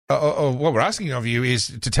what we're asking of you is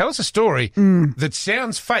to tell us a story that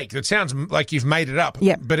sounds fake, that sounds like you've made it up,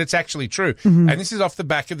 but it's actually true. And this is off the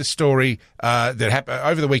back of the story that happened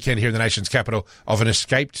over the weekend here in the nation's capital of an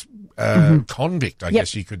escaped convict, I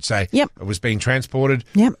guess you could say. It was being transported,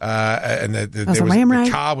 and the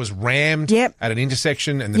car was rammed at an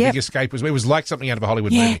intersection, and the big escape was, it was like something out of a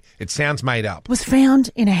Hollywood movie. It sounds made up. Was found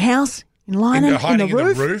in a house in Lynham, hiding in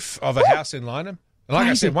the roof of a house in Lynham. And like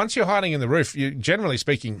I said, once you're hiding in the roof, generally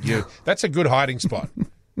speaking, that's a good hiding spot.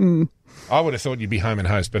 I would have thought you'd be home and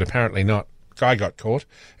host, but apparently not. Guy got caught.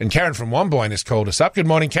 And Karen from Womboyne has called us up. Good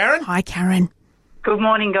morning, Karen. Hi, Karen. Good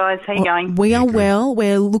morning, guys. How you going? We are well.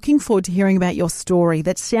 We're looking forward to hearing about your story.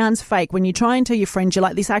 That sounds fake. When you try and tell your friends, you're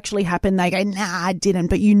like, this actually happened, they go, nah, I didn't,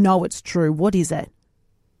 but you know it's true. What is it?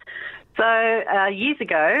 So years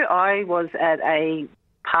ago, I was at a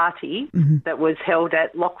party that was held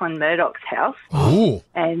at Lachlan Murdoch's house. Oh.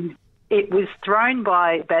 And it was thrown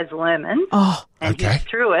by Baz Luhrmann. Oh, and he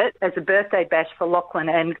threw it as a birthday bash for Lachlan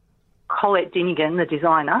and Colette Dinnigan, the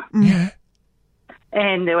designer. Yeah.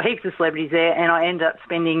 And there were heaps of celebrities there, and I ended up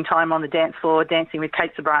spending time on the dance floor dancing with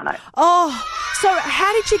Kate Sobrano. Oh, so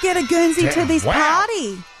how did you get a Guernsey to this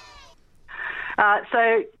party?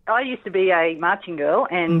 So I used to be a marching girl,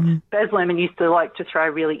 and Baz Luhrmann used to like to throw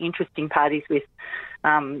really interesting parties with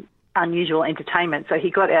unusual entertainment. So he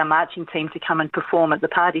got our marching team to come and perform at the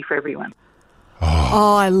party for everyone.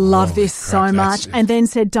 Oh, I love this so much. And then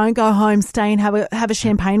said, don't go home, stay and have a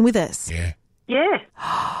champagne with us. Yeah. Yeah.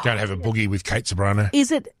 Don't have a boogie with Kate Sobrano. Is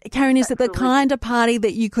it, Karen, is it the kind of party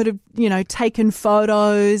that you could have, taken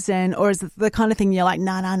photos or is it the kind of thing you're like,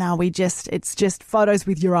 no, it's just photos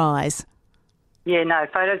with your eyes? Yeah, no,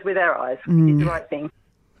 photos with our eyes. We did the right thing.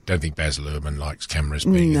 Don't think Baz Luhrmann likes cameras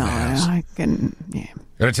being in the house. No, I can,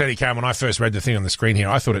 Got to tell you, Karen, when I first read the thing on the screen here,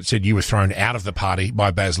 I thought it said you were thrown out of the party by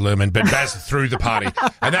Baz Luhrmann, but Baz threw the party.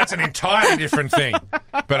 And that's an entirely different thing.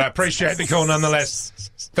 But I appreciate the call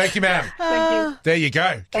nonetheless. Thank you, ma'am. Thank you. There you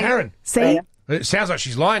go. Karen. See? It sounds like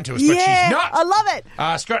she's lying to us, but she's not. I love it.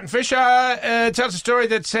 Scott and Fisher, tell us a story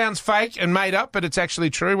that sounds fake and made up, but it's actually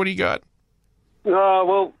true. What do you got?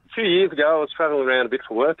 Well, a few years ago, I was travelling around a bit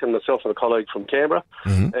for work, and myself and a colleague from Canberra,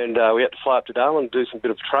 and we had to fly up to Darwin and do some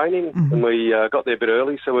bit of training, and we got there a bit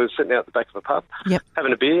early, so we were sitting out the back of a pub,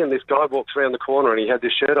 having a beer, and this guy walks around the corner, and he had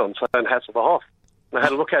this shirt on, so don't hassle the Hoff. And I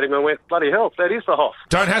had a look at him and went, bloody hell, that is the Hoff.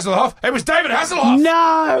 Don't hassle the Hoff? It was David Hasselhoff.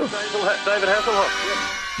 No. David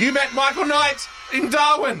Hasselhoff. You met Michael Knight in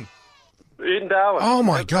Darwin. In Darwin. Oh,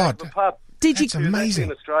 my God. The pub. That's amazing.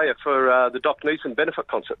 In Australia for the Doc Neeson benefit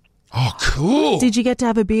concert. Oh, cool. Did you get to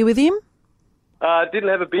have a beer with him? Didn't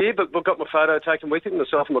have a beer, but we got my photo taken with him.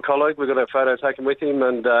 Myself and my colleague, we got our photo taken with him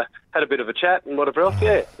and had a bit of a chat and whatever else.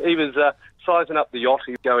 Yeah, he was sizing up the yacht.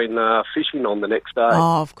 He's going fishing on the next day.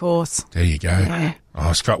 Oh, of course. There you go. Yeah.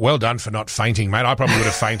 Oh, Scott, well done for not fainting, mate. I probably would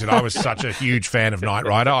have fainted. I was such a huge fan of Knight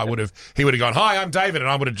Rider. He would have gone, hi, I'm David, and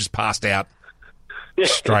I would have just passed out. Yeah,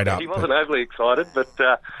 straight up. He wasn't overly excited, but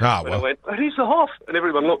when I went, who's the Hoff? And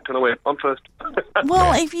everyone looked, and I went, I'm first.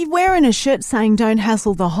 Well, if you're wearing a shirt saying don't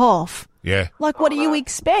hassle the Hoff, what do you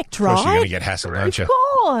expect, right? Of course you're going to get hassled, don't you? Of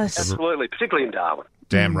course. Absolutely, particularly in Darwin.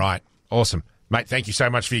 Damn right. Awesome. Mate, thank you so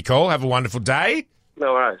much for your call. Have a wonderful day.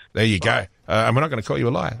 No worries. There you go. And we're not going to call you a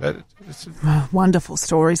liar. Wonderful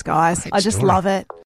stories, guys. I just love it.